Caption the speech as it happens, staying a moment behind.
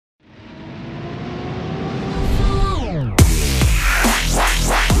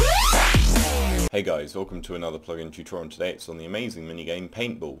Hey guys, welcome to another plugin tutorial. Today it's on the amazing minigame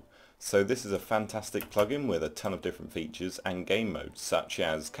Paintball. So this is a fantastic plugin with a ton of different features and game modes such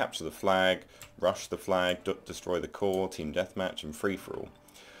as capture the flag, rush the flag, destroy the core, team deathmatch and free-for-all.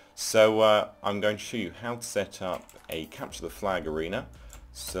 So I'm going to show you how to set up a capture the flag arena.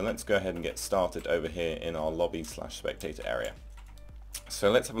 So let's go ahead and get started over here in our lobby/spectator area. So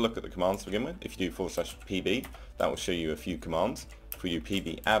let's have a look at the commands to begin with. If you do /pb, that will show you a few commands. If we do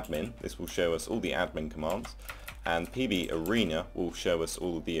pb admin, this will show us all the admin commands, and pb arena will show us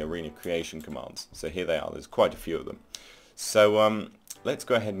all of the arena creation commands. So here they are, there's quite a few of them. So let's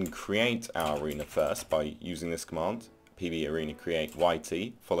go ahead and create our arena first by using this command, pb arena create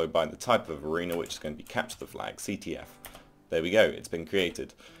yt, followed by the type of arena, which is going to be capture the flag, ctf. There we go, it's been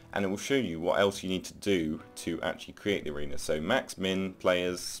created. And it will show you what else you need to do to actually create the arena. So max, min,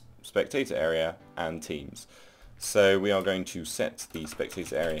 players, spectator area, and teams. So we are going to set the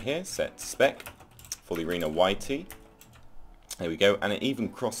spectator area here, set spec for the arena YT. There we go, and it even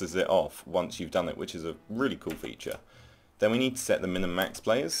crosses it off once you've done it, which is a really cool feature. Then we need to set the min and max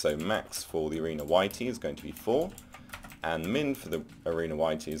players. So max for the arena YT is going to be 4, and min for the arena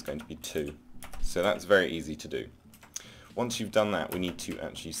YT is going to be 2. So that's very easy to do. Once you've done that, we need to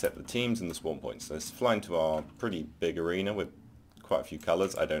actually set the teams and the spawn points. So let's fly into our pretty big arena with quite a few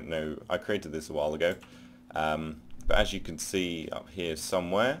colours. I don't know, I created this a while ago. But as you can see up here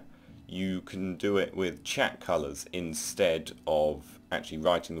somewhere, you can do it with chat colours instead of actually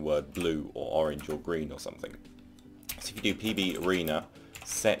writing the word blue or orange or green or something. So if you do pb arena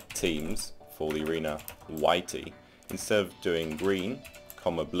set teams for the arena YT, instead of doing green,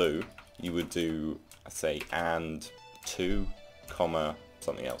 comma blue, you would do, say, and 2, comma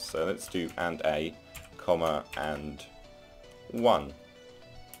something else. So let's do and a, comma and 1,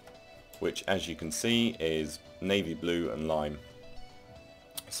 which as you can see is navy blue and lime.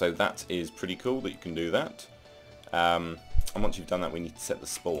 So that is pretty cool that you can do that. And once you've done that, we need to set the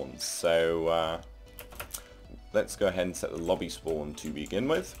spawns. So let's go ahead and set the lobby spawn to begin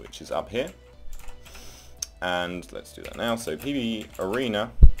with, which is up here. And let's do that now. So pb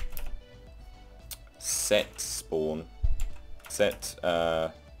arena set spawn, set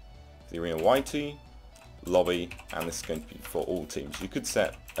the arena YT, lobby, and this is going to be for all teams. You could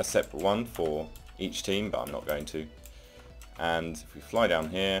set a separate one for each team, but I'm not going to. And if we fly down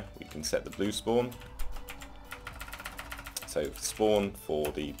here, we can set the blue spawn. So spawn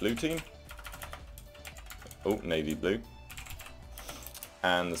for the blue team, navy blue,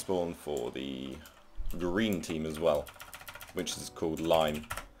 and the spawn for the green team as well, which is called lime.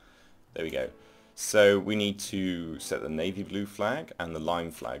 There we go. So we need to set the navy blue flag and the lime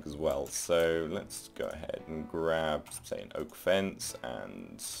flag as well. So let's go ahead and grab, say, an oak fence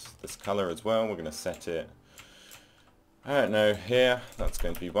and this color as well. We're going to set it, I don't know, here. That's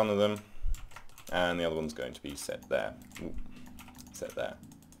going to be one of them. And the other one's going to be set there. Ooh, set there.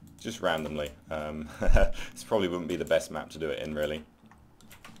 Just randomly. This probably wouldn't be the best map to do it in, really.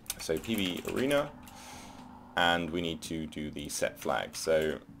 So pb arena, and we need to do the set flag.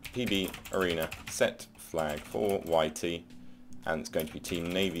 So pb arena set flag for YT, and it's going to be team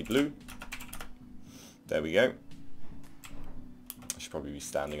navy blue. There we go. I should probably be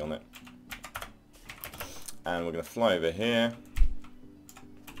standing on it. And we're going to fly over here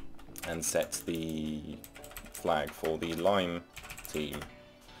and set the flag for the lime team.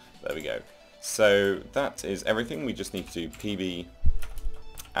 There we go. So that is everything. We just need to do pb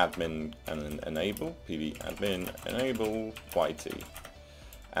admin and then enable, pb admin enable YT.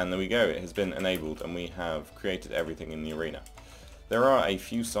 And there we go, it has been enabled and we have created everything in the arena. There are a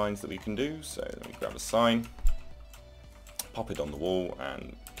few signs that we can do, so let me grab a sign, pop it on the wall,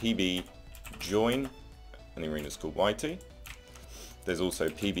 and pb join, and the arena is called YT. There's also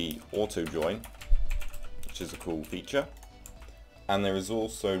pb auto join, which is a cool feature. And there is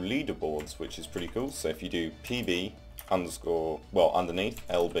also leaderboards, which is pretty cool. So if you do pb underscore, well, underneath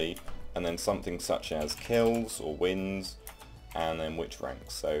lb, and then something such as kills or wins, and then which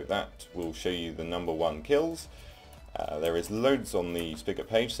ranks. So that will show you the #1 kills. There is loads on the Spigot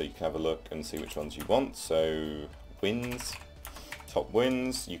page, so you can have a look and see which ones you want. So wins, top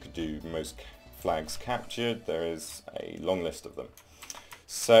wins, you could do most flags captured. There is a long list of them.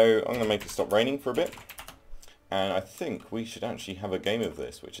 So I'm going to make it stop raining for a bit, and I think we should actually have a game of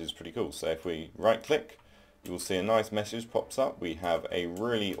this, which is pretty cool. So if we right click, you will see a nice message pops up. We have a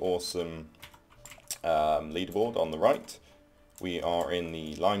really awesome leaderboard on the right. We are in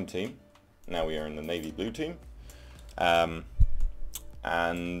the lime team. Now we are in the navy blue team. And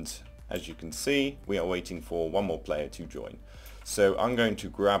as you can see, we are waiting for one more player to join. So I'm going to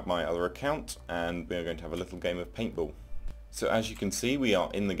grab my other account and we are going to have a little game of paintball. So as you can see, we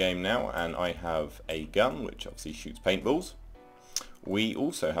are in the game now, and I have a gun which obviously shoots paintballs. We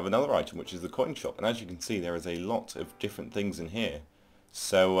also have another item which is the coin shop, and as you can see there is a lot of different things in here.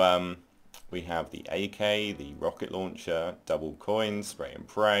 So we have the AK, the rocket launcher, double coins, spray and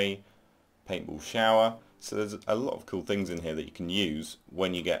pray, paintball shower. So there's a lot of cool things in here that you can use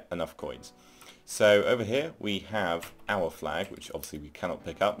when you get enough coins. So over here we have our flag, which obviously we cannot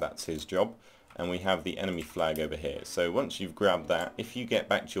pick up, that's his job. And we have the enemy flag over here. So once you've grabbed that, if you get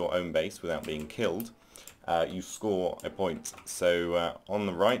back to your own base without being killed, you score a point. So on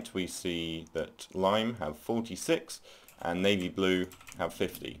the right we see that Lime have 46 and Navy Blue have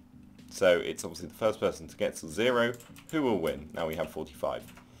 50. So it's obviously the first person to get to 0 who will win. Now we have 45.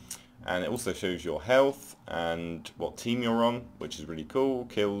 And it also shows your health and what team you're on, which is really cool.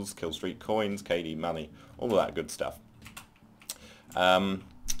 Kills, kill streak, coins, KD, money, all of that good stuff.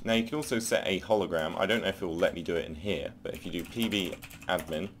 Now you can also set a hologram. I don't know if it will let me do it in here, but if you do PB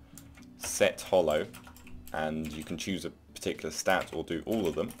admin, set holo, and you can choose a particular stat or do all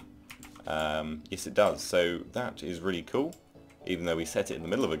of them. Yes, it does. So that is really cool, even though we set it in the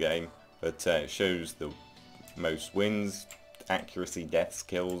middle of a game, but it shows the most wins, accuracy, deaths,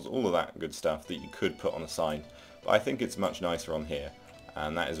 kills, all of that good stuff that you could put on a sign. But I think it's much nicer on here,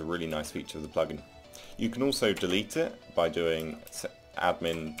 and that is a really nice feature of the plugin. You can also delete it by doing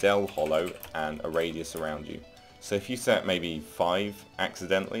admin del holo and a radius around you. So if you set maybe 5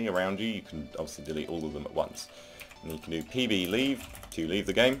 accidentally around you, you can obviously delete all of them at once. And you can do PB leave to leave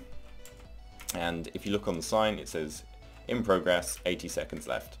the game. And if you look on the sign, it says in progress, 80 seconds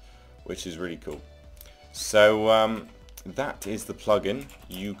left, which is really cool. So that is the plugin.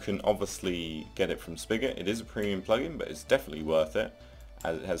 You can obviously get it from Spigot. It is a premium plugin, but it's definitely worth it,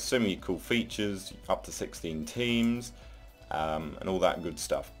 as it has so many cool features, up to 16 teams, and all that good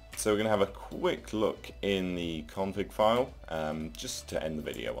stuff. So we're going to have a quick look in the config file, just to end the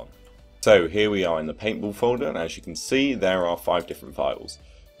video on. So here we are in the Paintball folder, and as you can see there are 5 different files.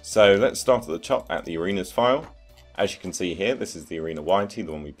 So let's start at the top at the arenas file. As you can see here, this is the arena whitey,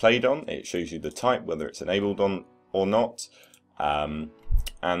 the one we played on. It shows you the type, whether it's enabled on or not, and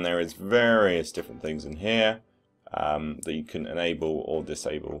there is various different things in here that you can enable or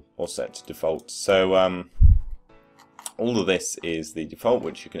disable or set to default. So all of this is the default,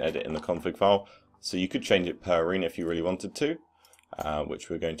 which you can edit in the config file. So you could change it per arena if you really wanted to, which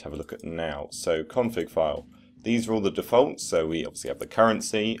we're going to have a look at now. So config file, these are all the defaults. So we obviously have the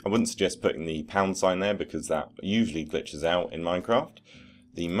currency. I wouldn't suggest putting the pound sign there because that usually glitches out in Minecraft.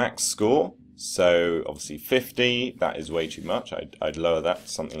 The max score, so obviously 50, that is way too much. I'd lower that to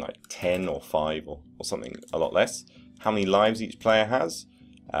something like 10 or 5 or something a lot less. How many lives each player has,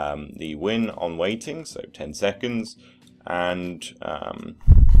 the win on waiting, so 10 seconds, and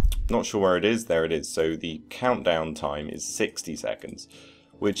not sure where it is, there it is. So the countdown time is 60 seconds,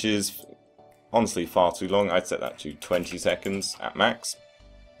 which is honestly far too long. I'd set that to 20 seconds at max.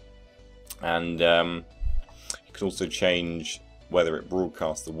 And you can also change whether it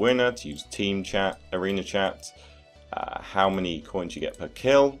broadcasts the winner, to use team chat, arena chat, how many coins you get per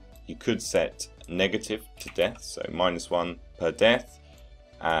kill. You could set negative to death, so -1 per death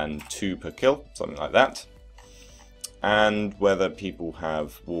and 2 per kill, something like that. And whether people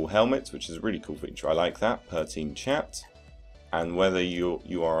have wall helmets, which is a really cool feature, I like that, per team chat. And whether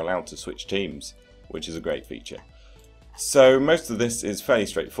you are allowed to switch teams, which is a great feature. So most of this is fairly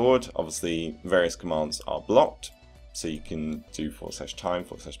straightforward. Obviously various commands are blocked, so you can do /time,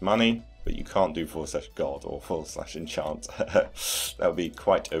 /money, but you can't do /god or /enchant. That would be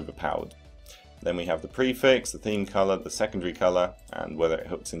quite overpowered. Then we have the prefix, the theme color, the secondary color, and whether it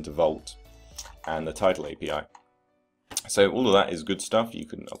hooks into Vault, and the title API. So all of that is good stuff. You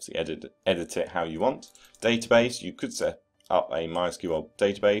can obviously edit it how you want. Database, you could set up a MySQL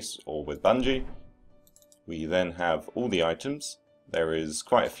database or with Bungie. We then have all the items. There is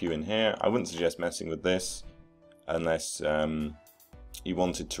quite a few in here. I wouldn't suggest messing with this unless you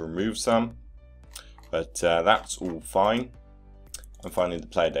wanted to remove some, but that's all fine. And finally the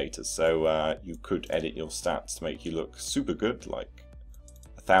player data. So you could edit your stats to make you look super good, like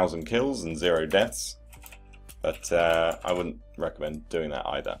 1,000 kills and 0 deaths, but I wouldn't recommend doing that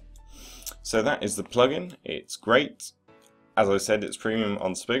either. So that is the plugin. It's great. As I said, it's premium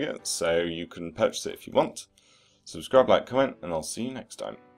on Spigot, so you can purchase it if you want. Subscribe, like, comment, and I'll see you next time.